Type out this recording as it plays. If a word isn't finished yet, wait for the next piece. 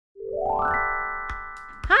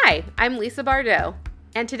Hi, I'm Lisa Bardot,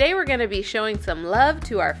 and today we're going to be showing some love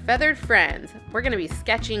to our feathered friends. We're going to be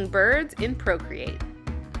sketching birds in Procreate.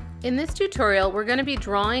 In this tutorial, we're going to be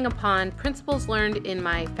drawing upon principles learned in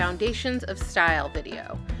my Foundations of Style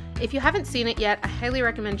video. If you haven't seen it yet, I highly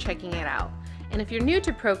recommend checking it out. And if you're new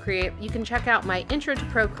to Procreate, you can check out my Intro to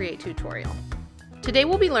Procreate tutorial. Today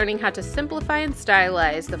we'll be learning how to simplify and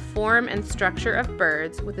stylize the form and structure of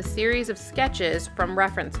birds with a series of sketches from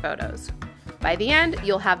reference photos. By the end,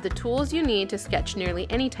 you'll have the tools you need to sketch nearly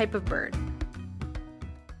any type of bird.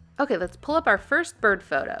 Okay, let's pull up our first bird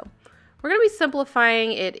photo. We're going to be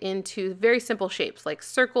simplifying it into very simple shapes like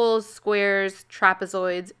circles, squares,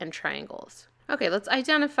 trapezoids, and triangles. Okay, let's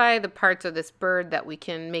identify the parts of this bird that we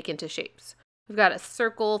can make into shapes. We've got a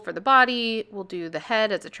circle for the body, we'll do the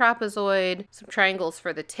head as a trapezoid, some triangles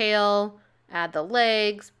for the tail, add the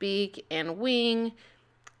legs, beak, and wing.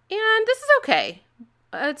 And this is okay.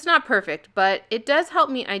 It's not perfect, but it does help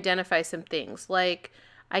me identify some things, like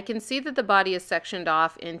I can see that the body is sectioned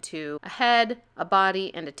off into a head, a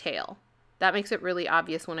body, and a tail. That makes it really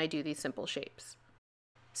obvious when I do these simple shapes.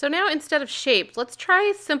 So now instead of shapes, let's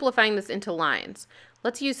try simplifying this into lines.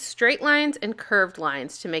 Let's use straight lines and curved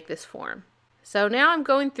lines to make this form. So now I'm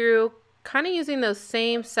going through kind of using those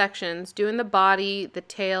same sections, doing the body, the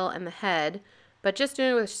tail, and the head, but just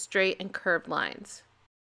doing it with straight and curved lines.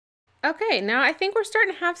 Okay, now I think we're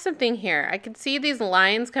starting to have something here. I can see these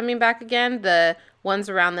lines coming back again, the ones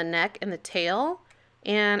around the neck and the tail,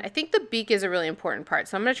 and I think the beak is a really important part,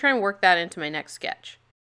 so I'm going to try and work that into my next sketch.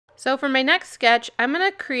 So for my next sketch, I'm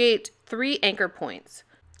going to create 3 anchor points,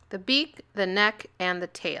 the beak, the neck, and the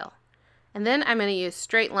tail. And then I'm going to use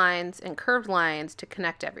straight lines and curved lines to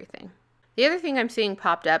connect everything. The other thing I'm seeing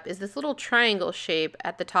popped up is this little triangle shape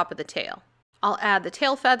at the top of the tail. I'll add the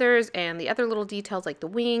tail feathers and the other little details like the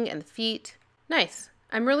wing and the feet. Nice.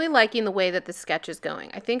 I'm really liking the way that this sketch is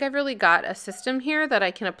going. I think I've really got a system here that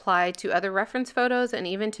I can apply to other reference photos and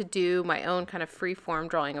even to do my own kind of free-form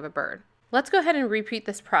drawing of a bird. Let's go ahead and repeat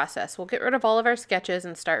this process. We'll get rid of all of our sketches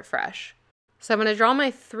and start fresh. So I'm going to draw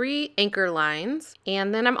my 3 anchor lines,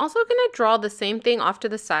 and then I'm also going to draw the same thing off to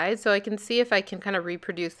the side so I can see if I can kind of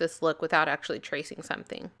reproduce this look without actually tracing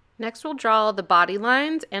something. Next we'll draw the body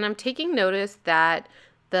lines, and I'm taking notice that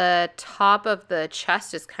the top of the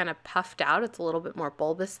chest is kind of puffed out. It's a little bit more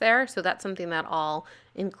bulbous there, so that's something that I'll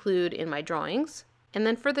include in my drawings. And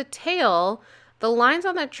then for the tail, the lines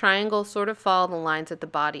on that triangle sort of follow the lines that the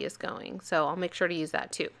body is going, so I'll make sure to use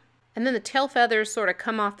that too. And then the tail feathers sort of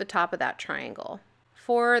come off the top of that triangle.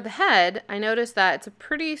 For the head, I noticed that it's a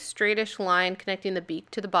pretty straightish line connecting the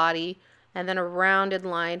beak to the body, and then a rounded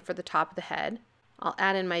line for the top of the head. I'll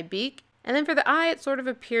add in my beak, and then for the eye, it sort of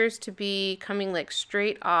appears to be coming like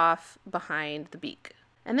straight off behind the beak.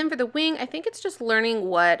 And then for the wing, I think it's just learning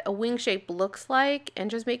what a wing shape looks like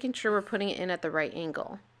and just making sure we're putting it in at the right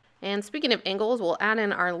angle. And speaking of angles, we'll add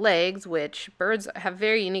in our legs, which birds have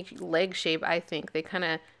very unique leg shape, I think. They kind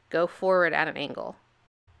of go forward at an angle.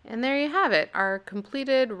 And there you have it, our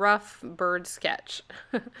completed rough bird sketch.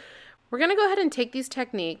 We're going to go ahead and take these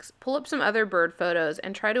techniques, pull up some other bird photos,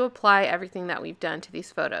 and try to apply everything that we've done to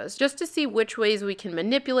these photos, just to see which ways we can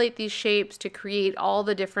manipulate these shapes to create all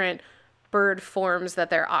the different bird forms that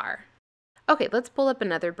there are. Okay, let's pull up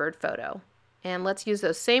another bird photo, and let's use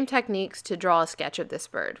those same techniques to draw a sketch of this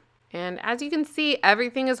bird. And as you can see,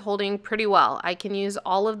 everything is holding pretty well. I can use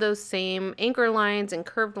all of those same anchor lines and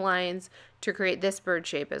curved lines to create this bird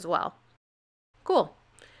shape as well. Cool.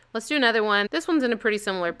 Let's do another one. This one's in a pretty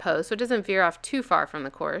similar pose, so it doesn't veer off too far from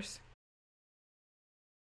the course.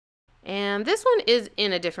 And this one is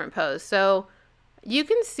in a different pose. So you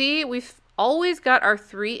can see we've always got our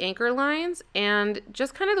 3 anchor lines, and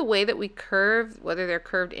just kind of the way that we curve, whether they're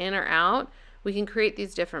curved in or out, we can create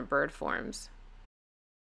these different bird forms.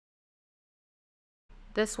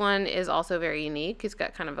 This one is also very unique. It's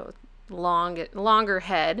got kind of a longer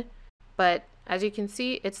head, but as you can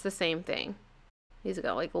see, it's the same thing. He's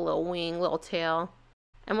got like a little wing, little tail.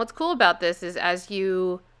 And what's cool about this is as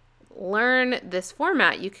you learn this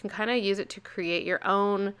format, you can kind of use it to create your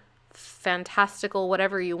own fantastical,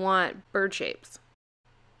 whatever you want, bird shapes.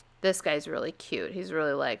 This guy's really cute. He's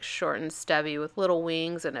really like short and stubby with little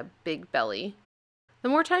wings and a big belly. The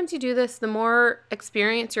more times you do this, the more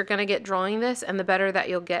experience you're going to get drawing this and the better that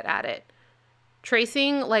you'll get at it.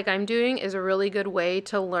 Tracing, like I'm doing, is a really good way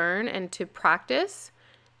to learn and to practice.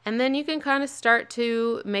 And then you can kind of start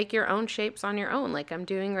to make your own shapes on your own, like I'm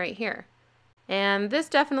doing right here. And this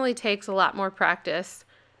definitely takes a lot more practice.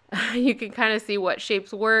 You can kind of see what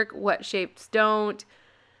shapes work, what shapes don't,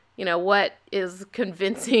 you know, what is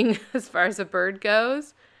convincing as far as a bird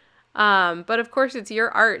goes. But of course it's your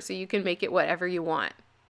art, so you can make it whatever you want.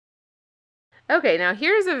 Okay, now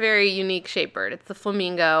here's a very unique shaped bird. It's the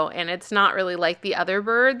flamingo, and it's not really like the other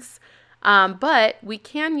birds, but we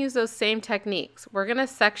can use those same techniques. We're going to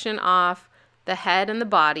section off the head and the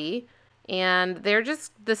body, and they're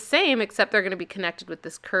just the same, except they're going to be connected with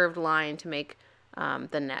this curved line to make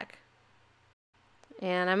the neck.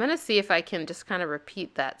 And I'm going to see if I can just kind of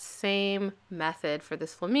repeat that same method for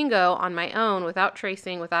this flamingo on my own without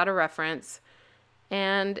tracing, without a reference.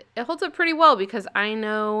 And it holds up pretty well because I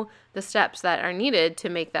know the steps that are needed to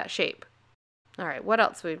make that shape. All right, what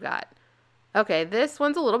else we've got? Okay, this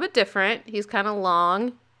one's a little bit different. He's kind of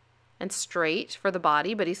long and straight for the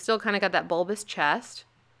body, but he's still kind of got that bulbous chest.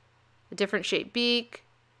 A different shaped beak,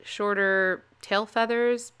 shorter tail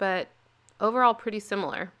feathers, but overall pretty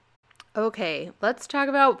similar. Okay, let's talk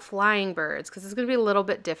about flying birds because it's going to be a little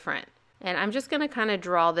bit different. And I'm just going to kind of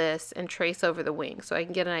draw this and trace over the wing so I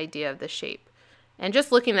can get an idea of the shape. And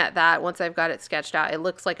just looking at that, once I've got it sketched out, it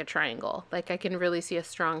looks like a triangle. Like I can really see a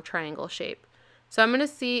strong triangle shape. So I'm going to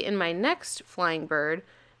see in my next flying bird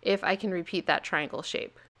if I can repeat that triangle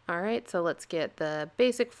shape. All right, so let's get the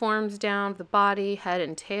basic forms down, the body, head,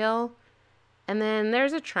 and tail. And then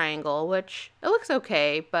there's a triangle, which it looks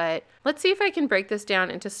okay, but let's see if I can break this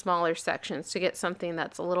down into smaller sections to get something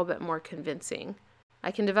that's a little bit more convincing.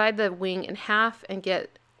 I can divide the wing in half and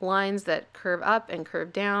get lines that curve up and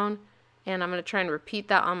curve down, and I'm going to try and repeat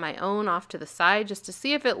that on my own off to the side just to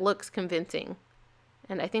see if it looks convincing.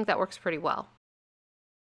 And I think that works pretty well.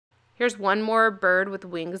 Here's one more bird with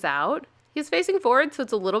wings out. He's facing forward, so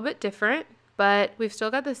it's a little bit different, but we've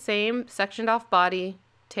still got the same sectioned off body,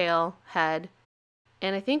 tail, head.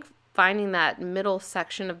 And I think finding that middle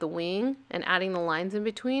section of the wing and adding the lines in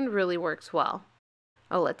between really works well.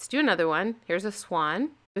 Oh, let's do another one. Here's a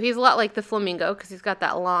swan. He's a lot like the flamingo because he's got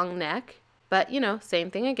that long neck, but you know,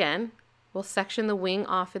 same thing again. We'll section the wing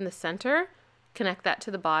off in the center, connect that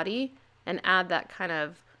to the body, and add that kind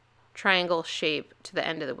of triangle shape to the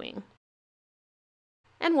end of the wing.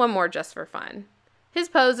 And one more just for fun. His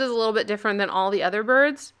pose is a little bit different than all the other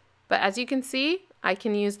birds, but as you can see, I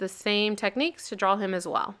can use the same techniques to draw him as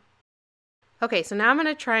well. Okay, so now I'm going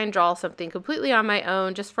to try and draw something completely on my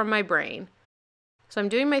own, just from my brain. So I'm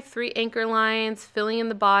doing my 3 anchor lines, filling in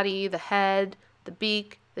the body, the head, the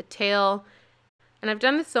beak, the tail. And I've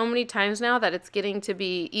done this so many times now that it's getting to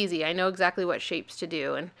be easy. I know exactly what shapes to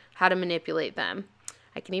do and how to manipulate them.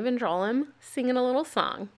 I can even draw him singing a little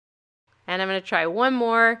song. And I'm going to try one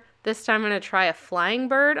more. This time I'm going to try a flying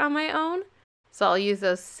bird on my own. So I'll use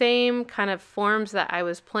those same kind of forms that I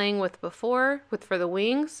was playing with before for the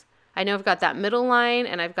wings. I know I've got that middle line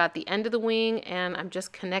and I've got the end of the wing and I'm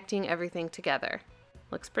just connecting everything together.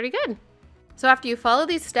 Looks pretty good. So after you follow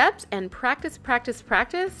these steps and practice,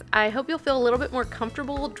 I hope you'll feel a little bit more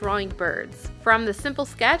comfortable drawing birds. From the simple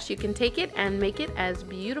sketch, you can take it and make it as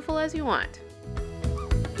beautiful as you want.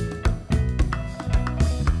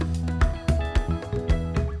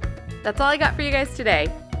 That's all I got for you guys today.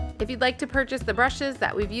 If you'd like to purchase the brushes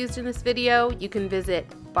that we've used in this video, you can visit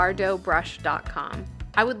bardobrush.com.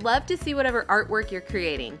 I would love to see whatever artwork you're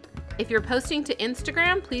creating. If you're posting to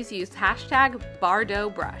Instagram, please use hashtag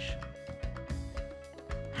 #BardotBrush.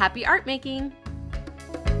 Happy art making!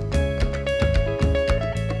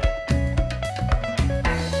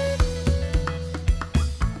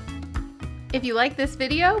 If you like this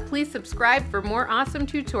video, please subscribe for more awesome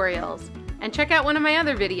tutorials and check out one of my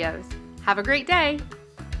other videos. Have a great day!